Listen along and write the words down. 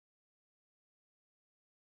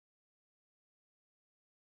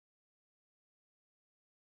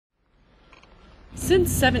Since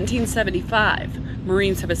 1775,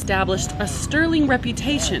 Marines have established a sterling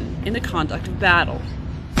reputation in the conduct of battle.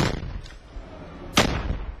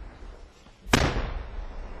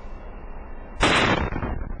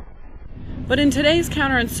 But in today's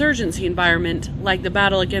counterinsurgency environment, like the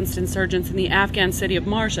battle against insurgents in the Afghan city of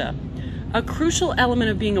Marja, a crucial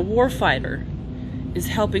element of being a warfighter is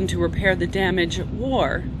helping to repair the damage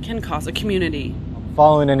war can cause a community.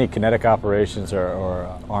 Following any kinetic operations or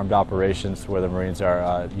armed operations where the Marines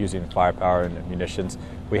are using firepower and munitions,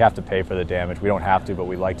 we have to pay for the damage. We don't have to, but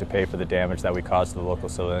we like to pay for the damage that we cause to the local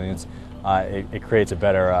civilians. It creates a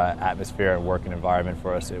better atmosphere and working environment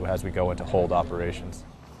for us as we go into hold operations.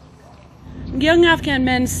 Young Afghan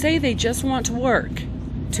men say they just want to work,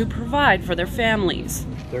 to provide for their families.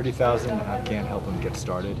 30,000, I can't help them get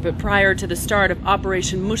started. But prior to the start of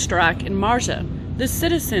Operation Mushtarak in Marja, the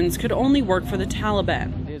citizens could only work for the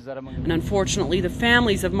Taliban. And unfortunately, the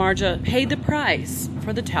families of Marja paid the price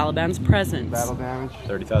for the Taliban's presence. Battle damage?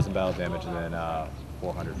 30,000 battle damage and then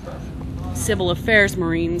 400 fresh. Civil Affairs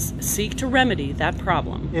Marines seek to remedy that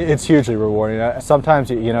problem. It's hugely rewarding. Sometimes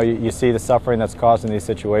you see the suffering that's caused in these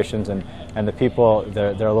situations, and the people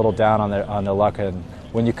they're a little down on their luck. And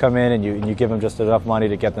when you come in and you give them just enough money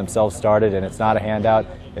to get themselves started, and it's not a handout,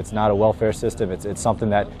 it's not a welfare system, it's something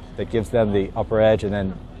that gives them the upper edge, and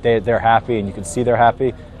then they're happy, and you can see they're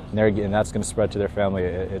happy, and that's going to spread to their family.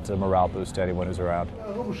 It's a morale boost to anyone who's around.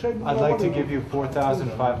 I'd like to give you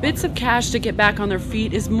 4,500. Bits of cash to get back on their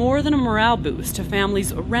feet is more than a morale boost to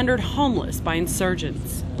families rendered homeless by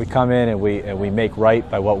insurgents. We come in and we make right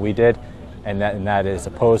by what we did, and that is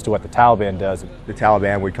opposed to what the Taliban does. The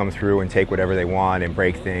Taliban would come through and take whatever they want and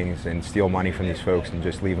break things and steal money from these folks and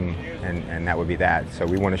just leave them, and that would be that. So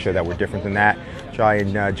we want to show that we're different than that, try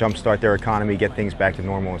and jumpstart their economy, get things back to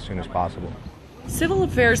normal as soon as possible. Civil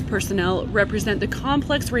affairs personnel represent the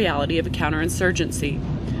complex reality of a counterinsurgency.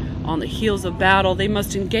 On the heels of battle, they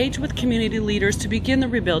must engage with community leaders to begin the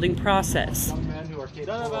rebuilding process.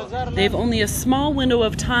 They have only a small window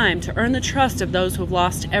of time to earn the trust of those who have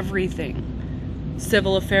lost everything.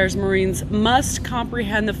 Civil Affairs Marines must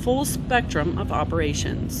comprehend the full spectrum of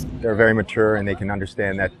operations. They're very mature, and they can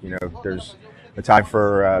understand that there's a time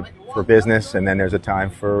for business, and then there's a time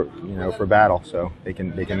for battle. So they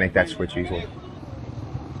can make that switch easily.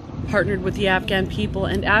 Partnered with the Afghan people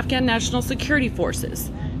and Afghan National Security Forces,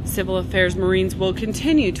 Civil Affairs Marines will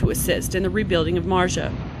continue to assist in the rebuilding of Marja.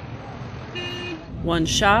 One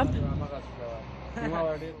shop,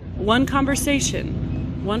 one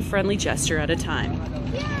conversation, one friendly gesture at a time.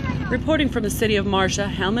 Reporting from the city of Marja,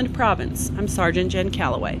 Helmand Province, I'm Sergeant Jenn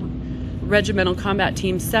Calaway. Regimental Combat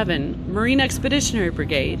Team 7, Marine Expeditionary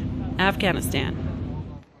Brigade, Afghanistan.